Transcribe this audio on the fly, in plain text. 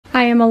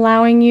am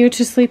allowing you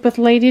to sleep with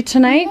Lady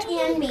tonight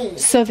And me.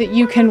 so that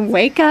you can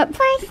wake up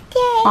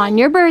on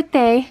your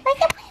birthday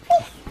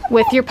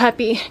with your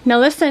puppy. Now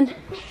listen,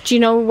 do you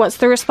know what's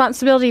the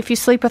responsibility if you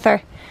sleep with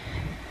her?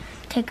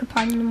 Take her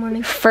potty in the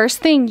morning. First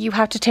thing, you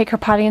have to take her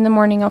potty in the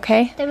morning,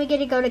 okay? Then we get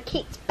to go to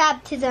Kate's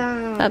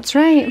baptism. That's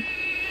right.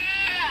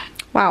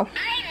 Wow.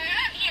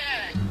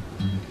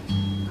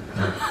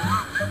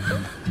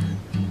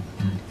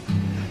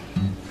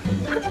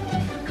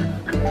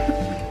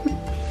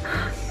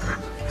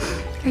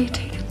 Are you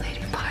taking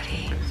Lady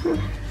potty?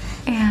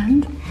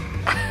 And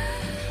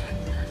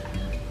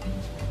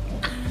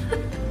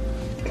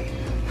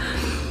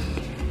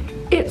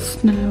it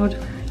snowed.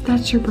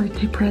 That's your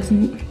birthday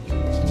present.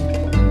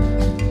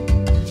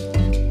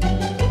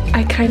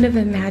 I kind of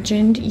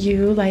imagined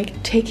you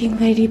like taking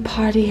Lady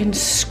potty and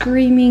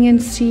screaming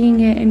and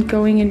seeing it and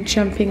going and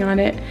jumping on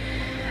it,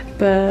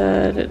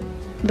 but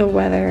the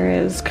weather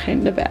is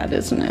kind of bad,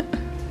 isn't it?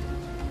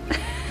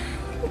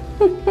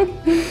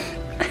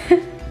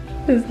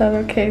 Is that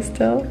okay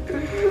still?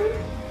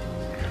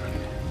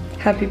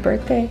 Happy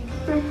birthday.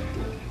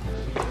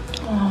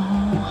 Oh,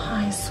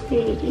 hi,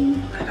 sweetie.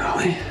 Hi,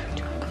 Dolly.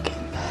 Do you want to get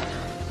in bed?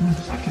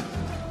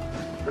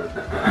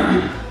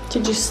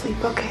 Did you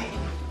sleep okay?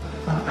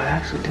 I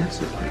actually did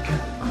sleep pretty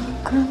good. Oh,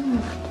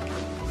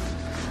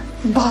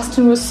 good.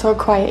 Boston was so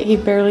quiet, he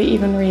barely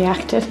even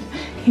reacted.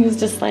 He was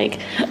just like,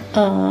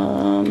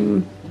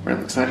 Real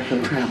excited for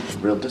the tramp.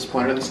 Real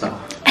disappointed in the snow.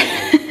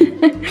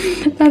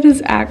 That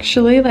is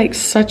actually like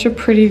such a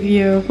pretty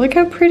view. Look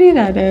how pretty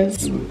that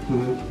is.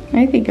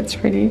 I think it's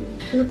pretty.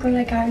 Look what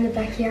I got in the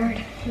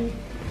backyard.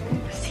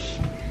 See.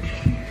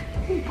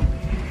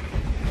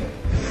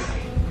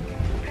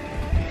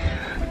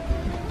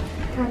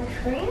 Got a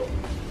tree?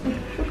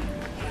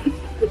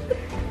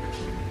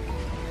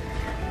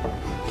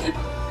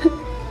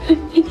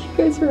 You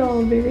guys are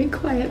all very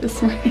quiet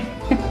this morning.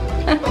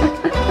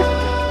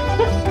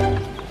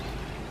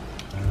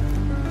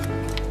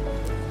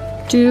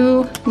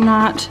 Do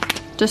not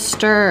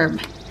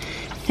disturb.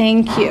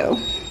 Thank you.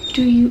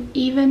 Do you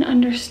even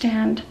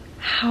understand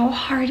how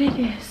hard it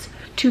is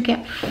to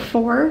get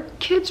 4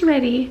 kids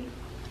ready,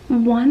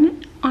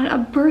 1 on a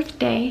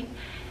birthday,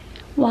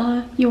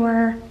 while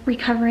your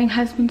recovering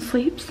husband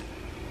sleeps?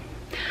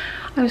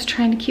 I was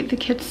trying to keep the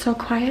kids so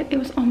quiet, it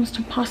was almost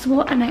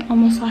impossible, and I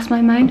almost lost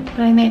my mind,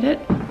 but I made it.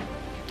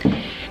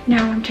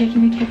 Now I'm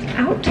taking the kids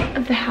out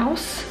of the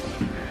house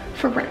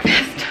for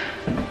breakfast.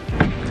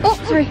 Oh,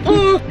 sorry.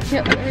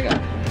 Yep, there we go.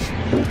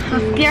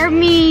 Scare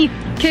me.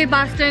 Okay,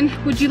 Boston,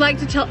 would you like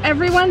to tell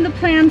everyone the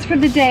plans for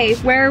the day?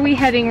 Where are we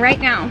heading right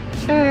now?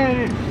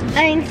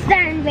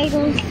 Einstein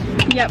bagels.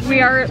 Yep,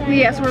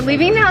 yes, we're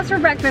leaving the house for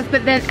breakfast,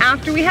 but then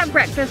after we have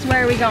breakfast,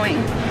 where are we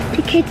going?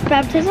 To Kate's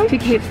baptism? To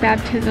Kate's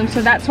baptism,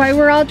 so that's why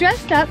we're all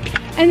dressed up.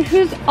 And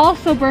whose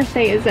also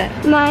birthday is it?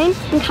 Mine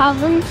and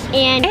Calvin's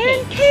and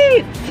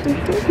Kate's.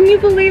 Can you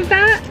believe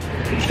that?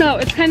 So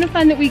it's kind of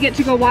fun that we get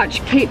to go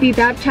watch Kate be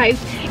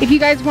baptized. If you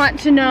guys want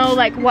to know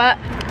like what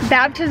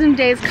baptism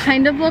days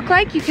kind of look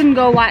like, you can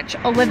go watch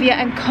Olivia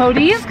and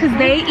Cody's because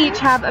they each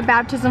have a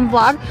baptism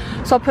vlog.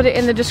 So I'll put it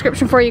in the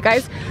description for you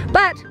guys.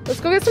 But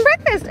let's go get some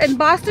breakfast. And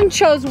Boston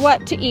chose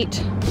what to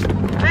eat?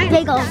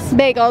 bagels.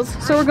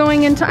 Bagels. So we're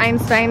going into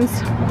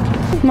Einstein's.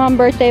 Come on,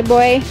 birthday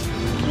boy.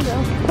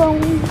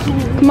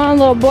 Come on,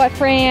 little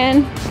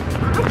boyfriend.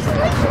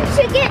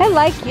 I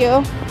like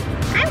you.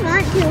 I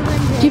want to.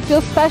 Do you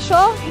feel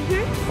special?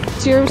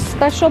 It's your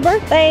special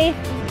birthday.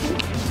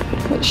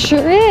 It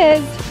sure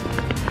is.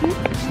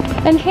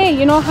 And hey,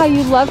 you know how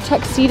you love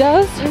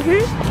tuxedos?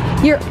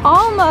 You're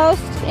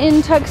almost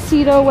in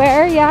tuxedo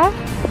wear, yeah?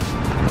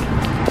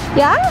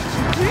 Yeah?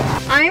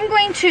 I'm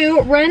going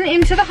to run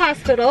into the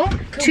hospital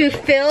to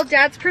fill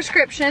Dad's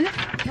prescription.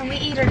 Can we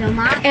eat or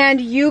not? And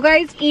you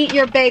guys eat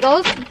your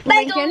bagels.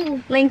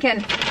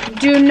 Lincoln,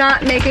 do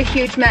not make a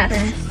huge mess.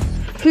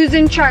 Who's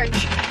in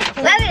charge?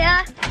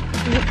 Olivia.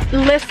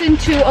 Listen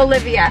to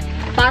Olivia.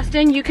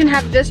 Boston, you can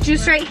have this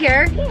juice right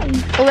here.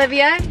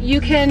 Olivia, you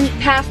can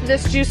pass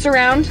this juice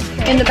around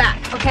in the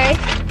back, okay?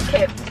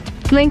 Okay.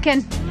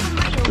 Lincoln,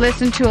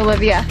 listen to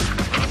Olivia.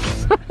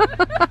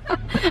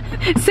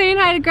 Saying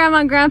hi to Grandma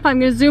and Grandpa. I'm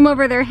gonna zoom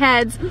over their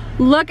heads.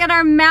 Look at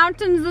our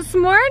mountains this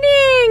morning.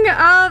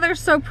 Oh, they're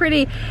so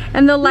pretty.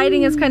 And the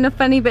lighting is kind of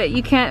funny, but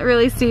you can't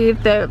really see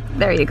the,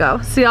 there you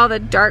go. See all the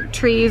dark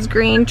trees,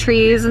 green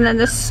trees, and then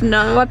the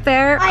snow up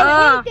there.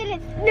 I hate that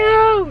it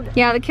snowed.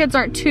 Yeah, the kids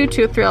aren't too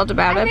thrilled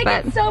about it,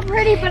 but It's so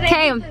pretty, but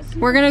okay,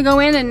 we're gonna go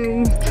in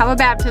and have a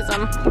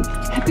baptism.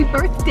 Happy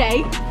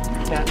birthday.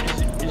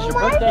 Is your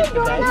birthday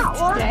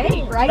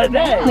today? Right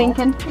now.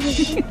 Lincoln,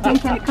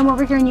 come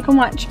over here and you can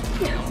watch.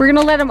 We're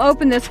gonna let them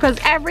open this because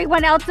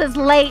everyone else is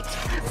late.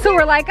 So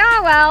we're like,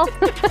 oh well.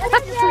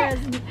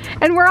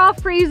 And we're all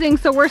freezing,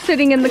 so we're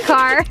sitting in the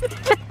car.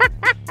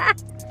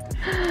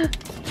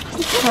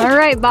 All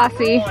right,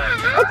 bossy.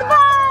 It's a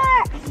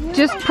box.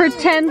 Just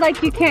pretend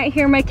like you can't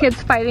hear my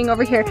kids fighting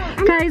over here.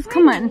 Guys,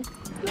 come on.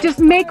 Just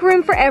make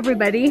room for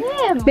everybody.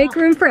 Make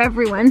room for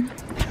everyone.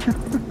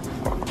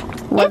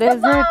 What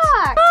is it?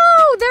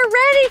 Oh, they're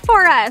ready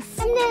for us.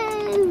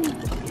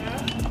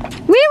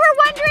 We were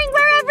wondering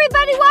where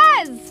everybody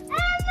was.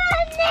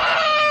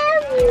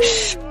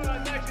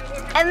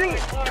 And then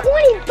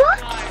 20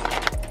 bucks.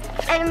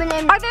 And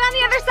then Are they on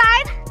the other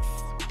side?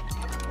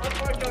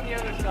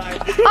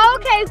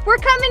 Okay, we're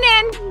coming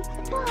in.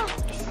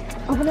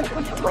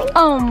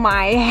 Oh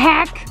my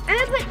heck. I'm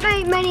gonna put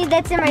my money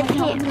that's in my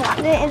pants.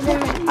 That is in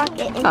my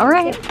pocket. All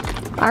right.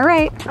 All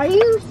right. Are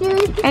you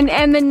serious? And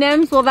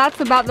M&Ms, well, that's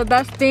about the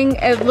best thing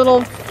a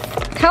little,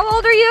 how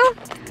old are you?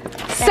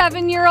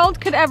 7-year-old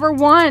could ever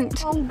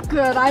want. Oh,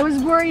 good. I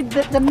was worried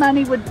that the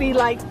money would be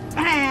like,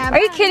 Are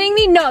you kidding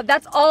me? No,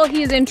 that's all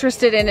he's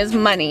interested in is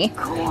money.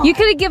 You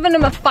could have given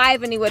him a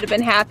 5 and he would have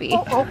been happy.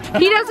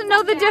 He doesn't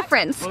know the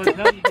difference. Well, it's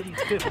how you get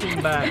these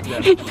 15 bags.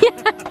 Yeah.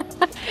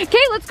 Okay,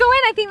 let's go in.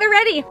 I think they're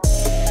ready.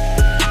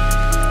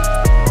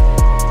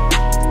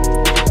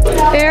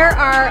 There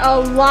are a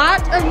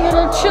lot of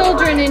little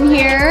children in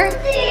here.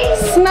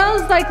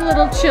 Smells like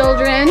little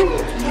children.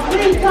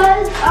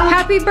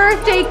 Happy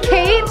birthday,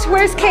 Kate.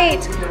 Where's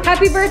Kate?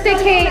 Happy birthday,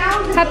 Kate.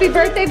 Happy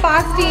birthday,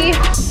 Bosty.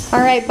 All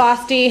right,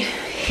 Bosty,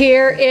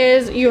 here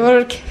is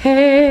your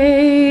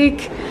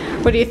cake.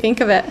 What do you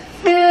think of it?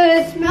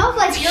 It smells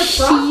like your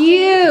frosting.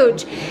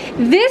 Huge.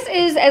 This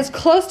is as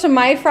close to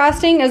my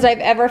frosting as I've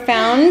ever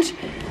found,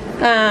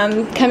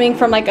 coming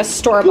from like a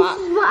store-bought.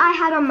 This is what I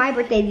had on my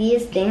birthday,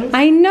 these things.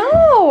 I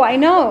know, I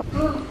know.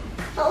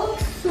 That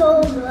looks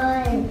so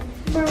good.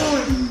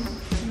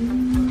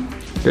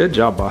 Good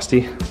job,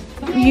 Bosty.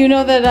 You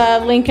know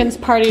that Lincoln's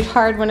partied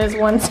hard when his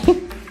one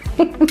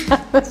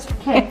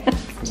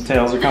His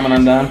tails are coming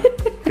undone.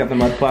 Got the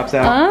mud flaps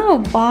out. Oh,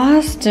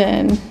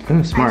 Boston.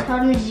 Ooh, smart.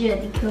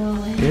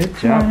 Good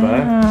job,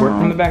 bud. Work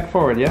from the back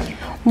forward, yeah?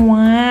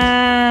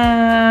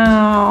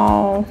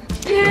 Wow.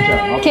 Good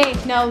job. Okay,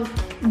 now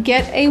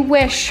get a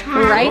wish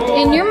right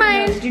in your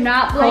mind. do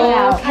not blow it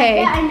out.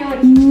 Okay.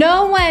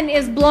 No one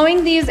is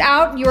blowing these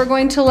out. You are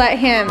going to let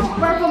him.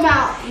 Work them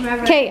out.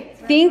 Remember. Okay,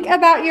 think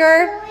about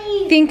your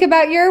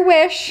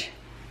wish.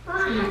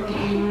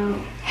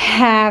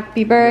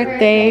 Happy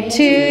birthday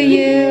to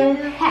you.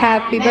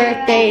 Happy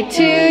birthday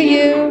to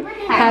you.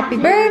 Happy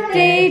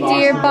birthday,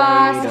 dear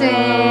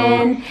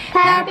Boston.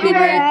 Happy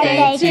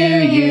birthday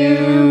to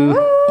you.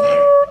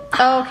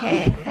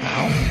 Okay.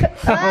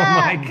 Oh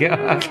my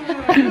God.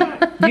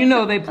 You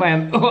know they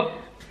planned.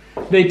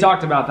 They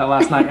talked about that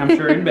last night, I'm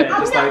sure, in bed.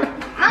 Just like,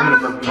 I'm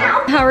gonna burp them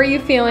out. How are you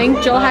feeling?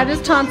 Joel had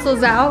his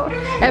tonsils out.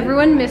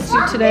 Everyone missed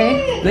you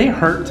today. They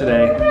hurt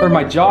today. Or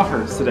my jaw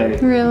hurts today.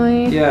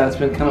 Really? Yeah, it's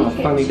been kind of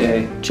a funny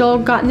day. Joel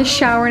got in the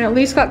shower and at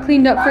least got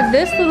cleaned up for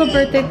this little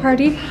birthday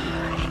party.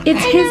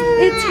 It's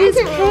his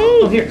cake.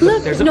 Oh, here,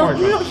 look, there's an no,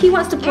 orange no, one. he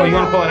wants to pull Oh, you it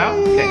want to pull out.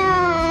 it out?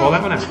 Okay. Pull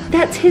that one out.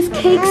 That's his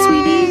cake,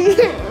 sweetie.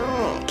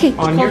 Okay,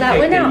 On pull your that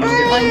cake, one out. then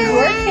you On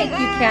your cake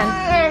you can.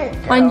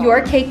 On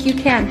your cake you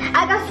can.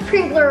 I got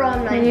sprinkler on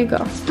There mine. you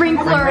go.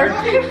 Sprinkler.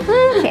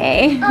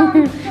 Okay.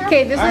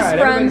 Okay, this All right,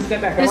 everybody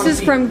step back. I this wanna is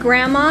see. from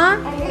Grandma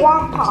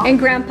Wampa. and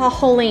Grandpa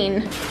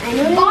Hoellein.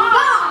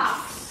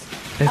 Box.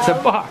 It's a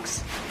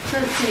box.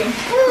 Let's see.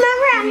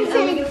 Remember I'm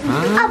saying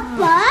a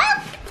box?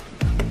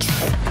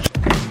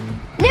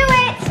 Do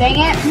it. Dang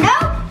it.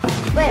 Nope.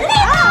 Wait.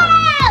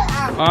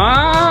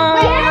 Oh,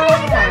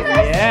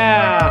 Wait.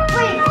 yeah.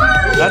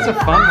 Wait. That's a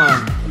fun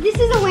one. This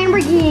is a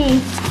Lamborghini.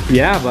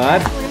 Yeah,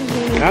 bud.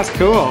 That's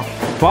cool.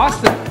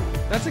 Boston.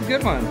 That's a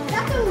good one.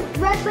 That's a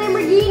red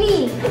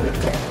Lamborghini.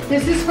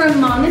 This is from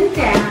Mom and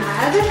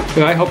Dad.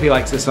 Ooh, I hope he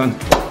likes this one.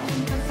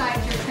 Beside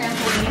your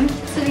trampoline,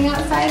 sitting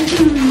outside.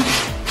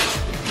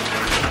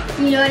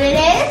 You know what it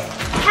is?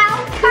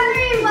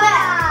 Coloring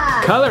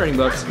book. Coloring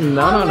books?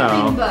 No, no,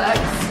 Coloring no.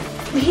 books.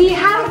 He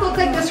had a book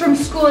like this from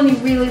school and he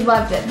really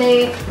loved it.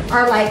 They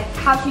are like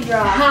How to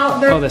draw.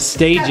 they're Oh, the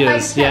stages, step by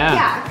step,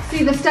 yeah.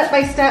 See the step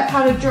by step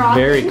how to draw.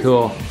 Very things.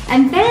 cool.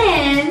 And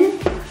then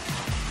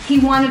he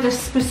wanted a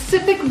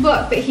specific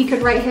book that he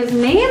could write his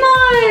name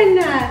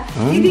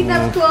on. Do you think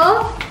that's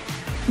cool?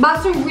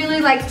 Boston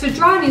really likes to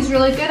draw and he's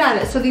really good at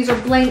it. So these are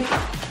blank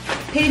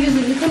pages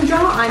that you can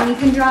draw on. You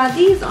can draw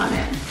these on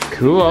it.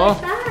 Cool.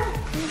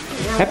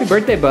 Happy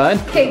birthday, bud.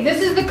 Okay,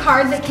 this is the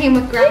card that came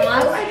with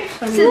Grandma's.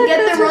 So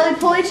get the roly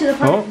poly to the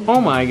front. Oh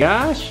my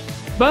gosh.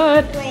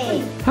 Bud,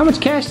 Wait. how much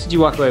cash did you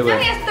walk away with?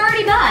 has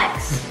 30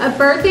 bucks. A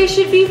birthday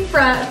should be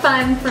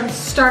fun from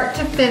start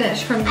to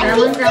finish, from I Grandma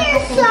think and Grandpa.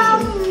 there's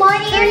some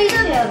money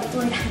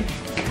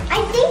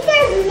I think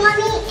there's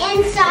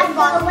money inside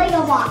the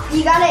Lego box.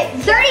 You got it.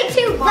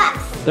 32 bucks.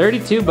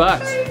 32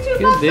 bucks.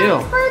 Good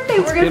deal. Birthday.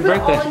 We're gonna Good put it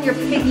birthday. all in your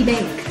piggy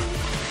bank.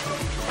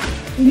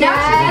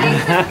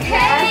 Yes.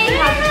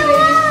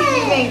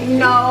 Piggy bank.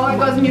 No, it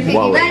goes in your piggy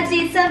Whoa. bank. Let's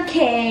eat some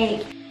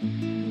cake.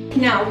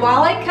 Now,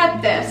 while I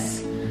cut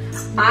this,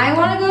 I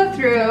want to go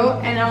through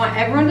and I want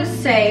everyone to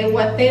say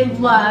what they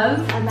love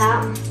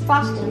About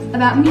Boston.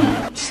 about me.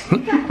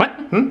 What?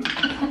 Hmm?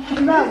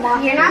 About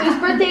Boston. You're not. Whose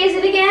birthday is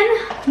it again?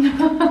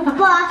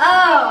 Boston.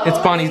 Oh. It's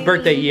Bonnie's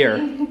birthday year. Are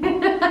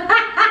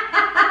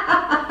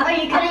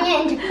you cutting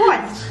it into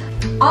fourths?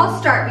 I'll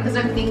start because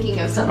I'm thinking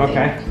of something.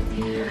 Okay.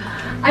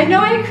 I know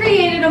I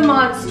created a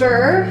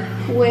monster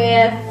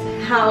with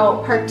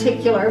how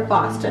particular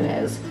Boston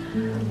is,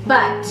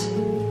 but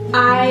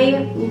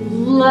I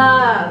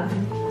love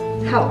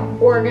how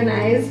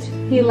organized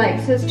he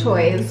likes his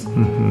toys.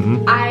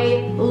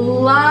 I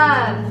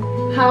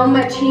love how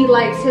much he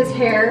likes his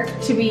hair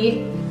to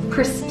be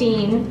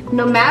pristine,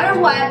 no matter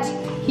what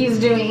he's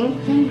doing.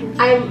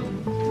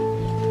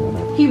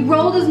 He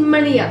rolled his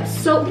money up,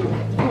 so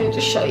let me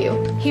just show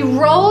you. He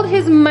rolled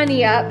his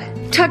money up,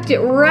 tucked it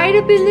right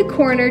up in the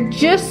corner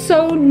just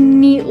so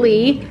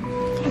neatly,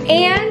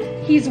 and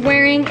he's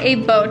wearing a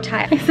bow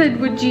tie. I said,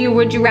 would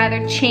you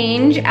rather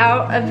change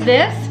out of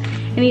this?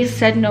 And he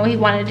said no, he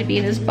wanted to be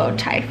in his bow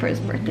tie for his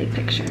birthday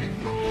picture.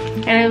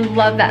 And I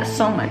love that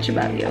so much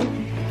about you.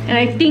 And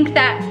I think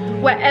that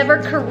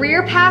whatever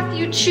career path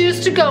you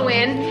choose to go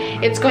in,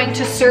 it's going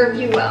to serve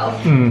you well.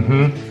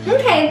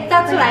 Okay,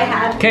 that's what I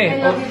had.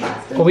 Okay, I love you,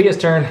 Boston. Olivia's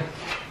turn.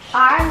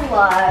 I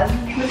love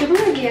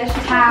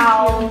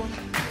how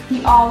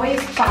he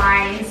always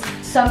finds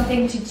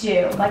something to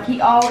do. Like he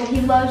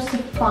loves to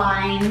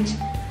find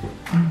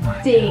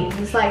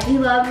things. Like he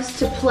loves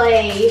to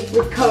play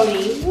with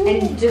Cody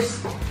and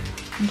just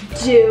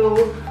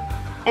do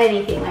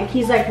anything. Like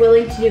he's like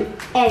willing to do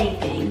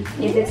anything.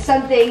 If it's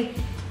something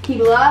he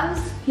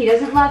loves, he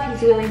doesn't love,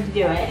 he's willing to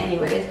do it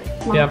anyways.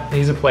 Yep,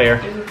 he's a player.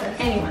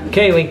 Anyone.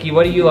 Okay, Linky,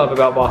 what do you love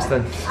about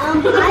Boston? I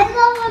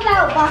love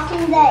about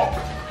Boston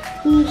that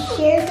he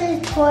shares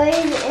his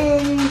toys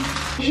and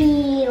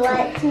he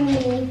lets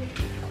me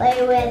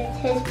play with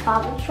his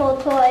Paw Patrol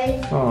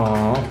toys.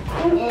 Aww,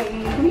 And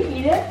can we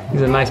eat it?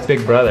 he's a nice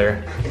big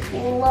brother. I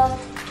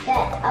love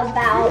that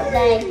about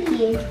that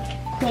he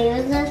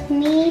plays with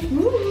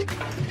me.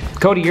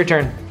 Cody, your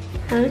turn.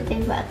 How do you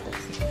think about this?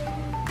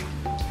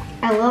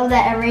 I love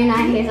that every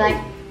night he's like,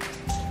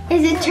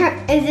 is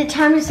it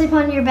time to sleep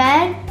on your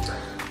bed?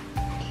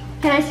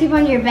 Can I sleep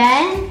on your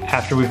bed?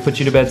 After we've put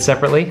you to bed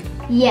separately?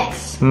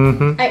 Yes.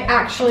 I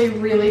actually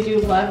really do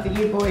love that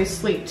you boys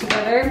sleep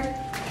together.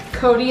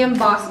 Cody and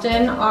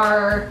Boston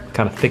are,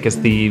 Kind of thick as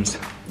thieves.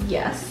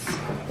 yes.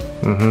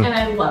 And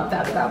I love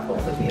that about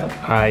both of you.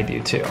 I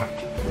do too. Look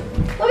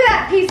at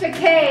that piece of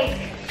cake.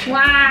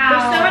 Wow.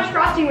 There's so much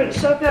frosting, but it's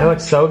so It good.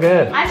 looks so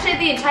good. I saved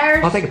the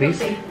entire I'll take a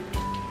piece.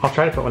 I'll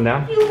try to put one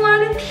down. You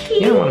want a piece?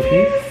 You don't want a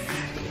piece?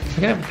 I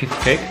can have a piece of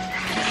cake.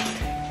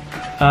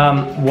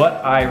 What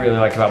I really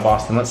like about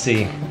Boston, let's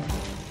see.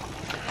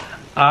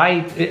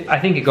 I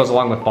think it goes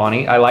along with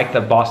Bonnie. I like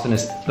that Boston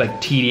is like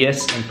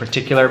tedious and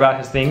particular about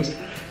his things,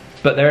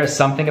 but there is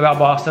something about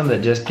Boston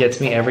that just gets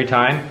me every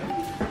time,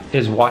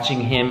 is watching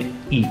him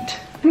eat.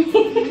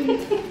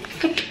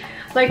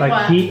 Like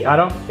what?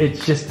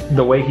 It's just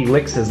the way he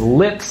licks his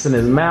lips and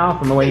his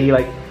mouth and the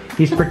way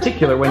he's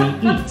particular when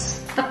he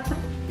eats.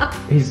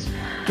 He's a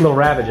little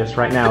ravageous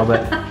right now,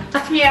 but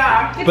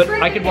Yeah. but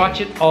I could watch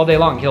it all day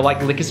long. He'll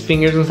like lick his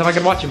fingers and stuff. I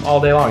could watch him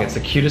all day long. It's the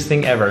cutest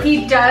thing ever.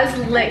 He does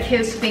lick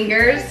his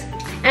fingers,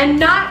 and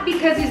not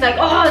because he's like,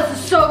 oh, this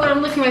is so good,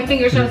 I'm licking my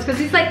fingers. No, it's because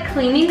he's like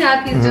cleaning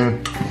up. He's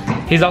just.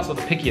 He's also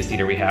the pickiest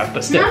eater we have,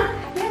 but still,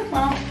 Yeah,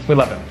 well. we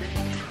love him.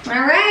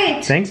 All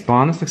right. Thanks,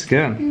 Bon. This looks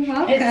good.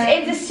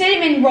 It's a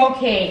cinnamon roll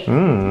cake.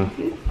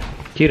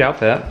 Cute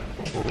outfit.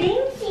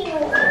 Thank you.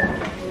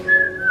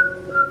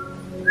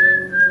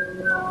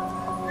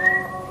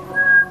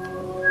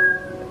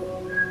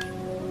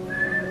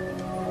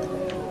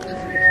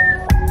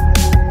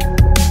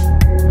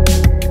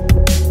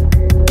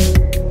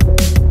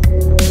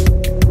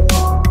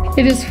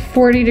 It is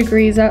 40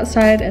 degrees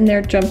outside and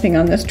they're jumping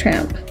on this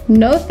tramp.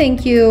 No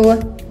thank you,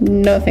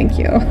 no thank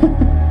you.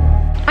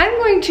 I'm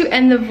going to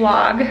end the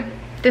vlog,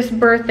 this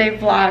birthday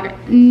vlog,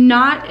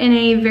 not in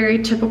a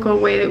very typical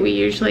way that we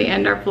usually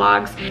end our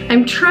vlogs.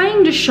 I'm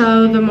trying to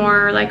show the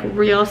more like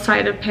real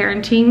side of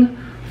parenting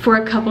for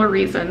a couple of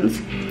reasons.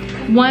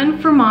 One,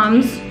 for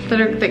moms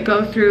that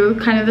go through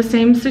kind of the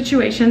same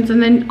situations,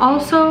 and then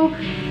also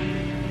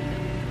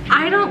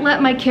I don't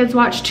let my kids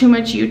watch too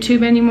much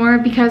YouTube anymore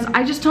because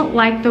I just don't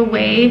like the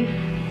way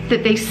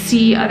that they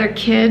see other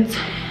kids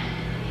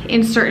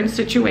in certain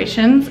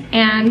situations,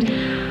 and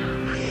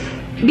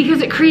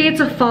because it creates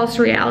a false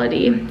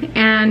reality.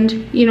 And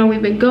you know,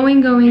 we've been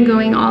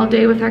going all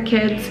day with our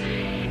kids,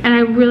 and I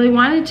really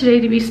wanted today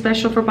to be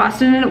special for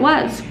Boston, and it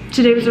was.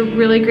 Today was a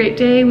really great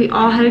day. We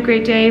all had a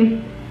great day,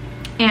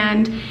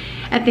 and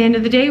at the end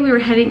of the day we were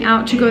heading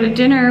out to go to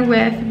dinner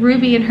with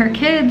Ruby and her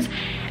kids,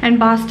 and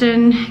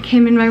Boston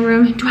came in my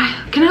room.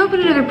 Can I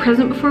open another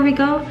present before we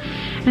go?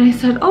 And I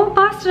said, oh,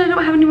 Boston, I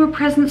don't have any more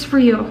presents for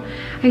you.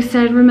 I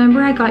said,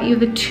 remember I got you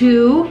the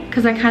 2,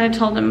 because I kind of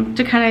told him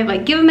to kind of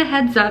like give him a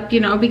heads up, you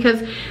know,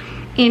 because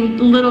in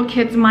little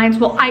kids' minds,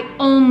 well, I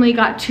only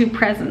got 2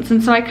 presents.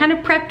 And so I kind of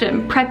prepped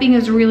him. Prepping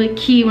is really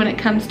key when it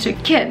comes to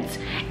kids.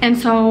 And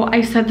so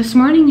I said, this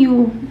morning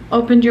you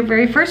opened your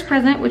very first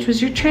present, which was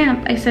your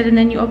tramp. I said, and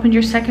then you opened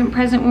your second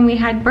present when we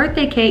had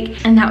birthday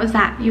cake, and that was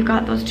that. You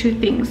got those 2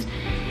 things.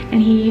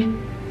 And he,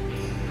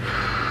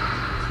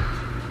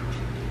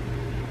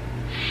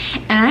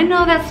 and I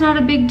know that's not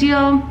a big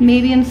deal,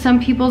 maybe in some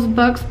people's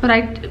books, but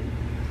I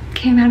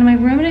came out of my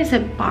room and I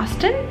said,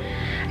 Boston,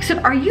 I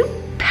said, are you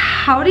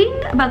pouting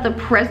about the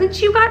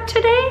presents you got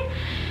today?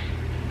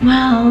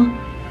 Well,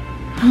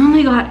 I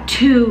only got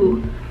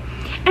 2.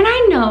 And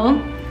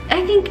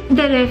I think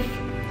that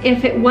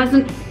if it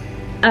wasn't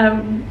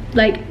a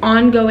like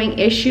ongoing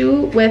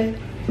issue with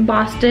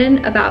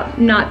Boston about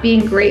not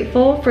being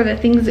grateful for the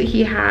things that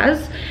he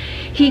has,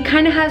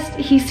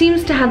 he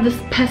seems to have this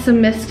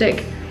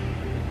pessimistic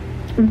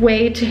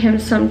way to him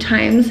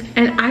sometimes,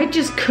 and I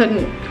just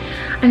couldn't.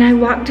 And I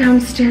walked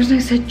downstairs and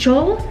I said,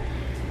 Joel,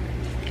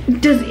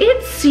 would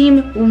it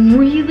seem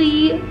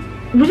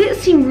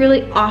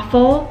really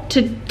awful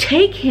to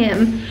take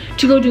him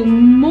to go do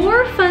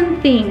more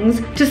fun things,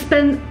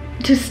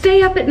 to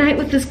stay up at night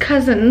with his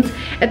cousins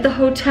at the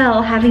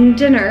hotel having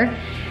dinner,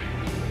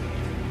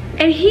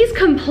 and he's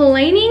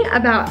complaining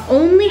about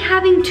only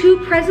having 2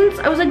 presents?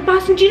 I was like,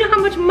 Boston, do you know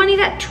how much money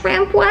that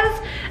tramp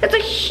was? That's a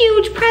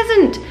huge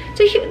present.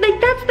 Like,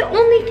 that's the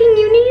only thing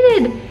you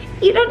needed.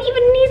 You don't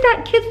even need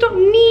that. Kids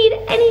don't need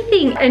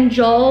anything. And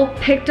Joel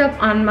picked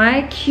up on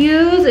my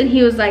cues and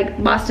he was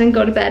like, Boston,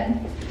 go to bed.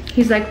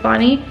 He's like,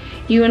 Bonnie,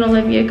 you and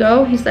Olivia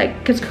go. He's like,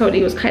 because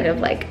Cody was kind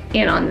of like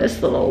in on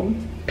this little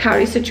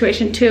pouty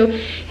situation too.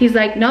 He's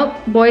like, nope,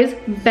 boys,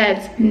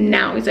 beds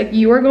now. He's like,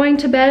 you are going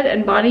to bed,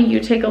 and Bonnie, you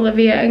take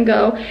Olivia and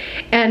go.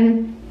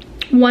 And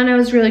one, I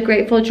was really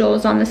grateful Joel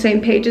was on the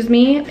same page as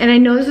me. And I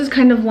know this is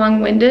kind of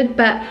long-winded,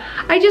 but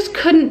I just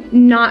couldn't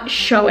not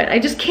show it. I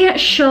just can't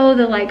show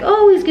the like,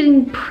 oh, he's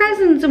getting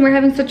presents and we're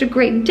having such a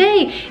great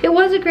day. It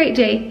was a great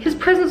day. His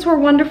presents were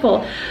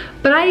wonderful.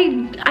 But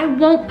I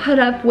won't put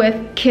up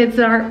with kids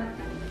that aren't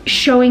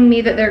showing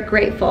me that they're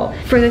grateful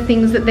for the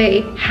things that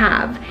they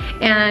have.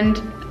 And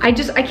I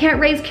can't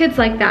raise kids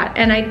like that.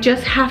 And I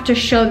just have to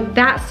show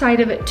that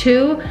side of it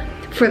too,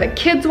 for the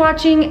kids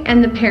watching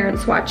and the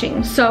parents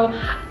watching. So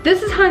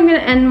this is how I'm gonna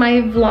end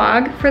my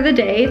vlog for the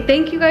day.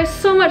 Thank you guys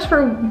so much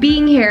for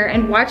being here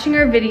and watching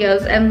our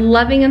videos and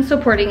loving and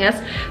supporting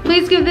us.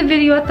 Please give the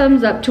video a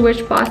thumbs up to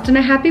wish Boston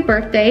a happy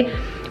birthday.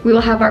 We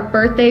will have our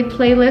birthday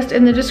playlist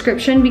in the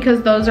description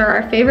because those are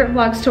our favorite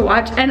vlogs to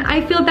watch. And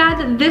I feel bad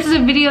that this is a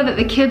video that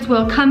the kids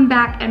will come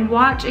back and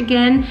watch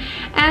again.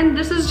 And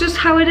this is just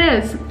how it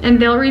is.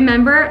 And they'll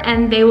remember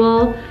and they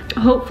will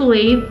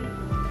hopefully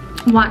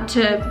want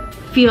to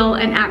feel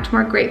and act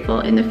more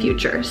grateful in the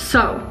future.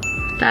 So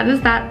that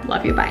is that.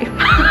 Love you,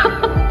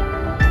 bye.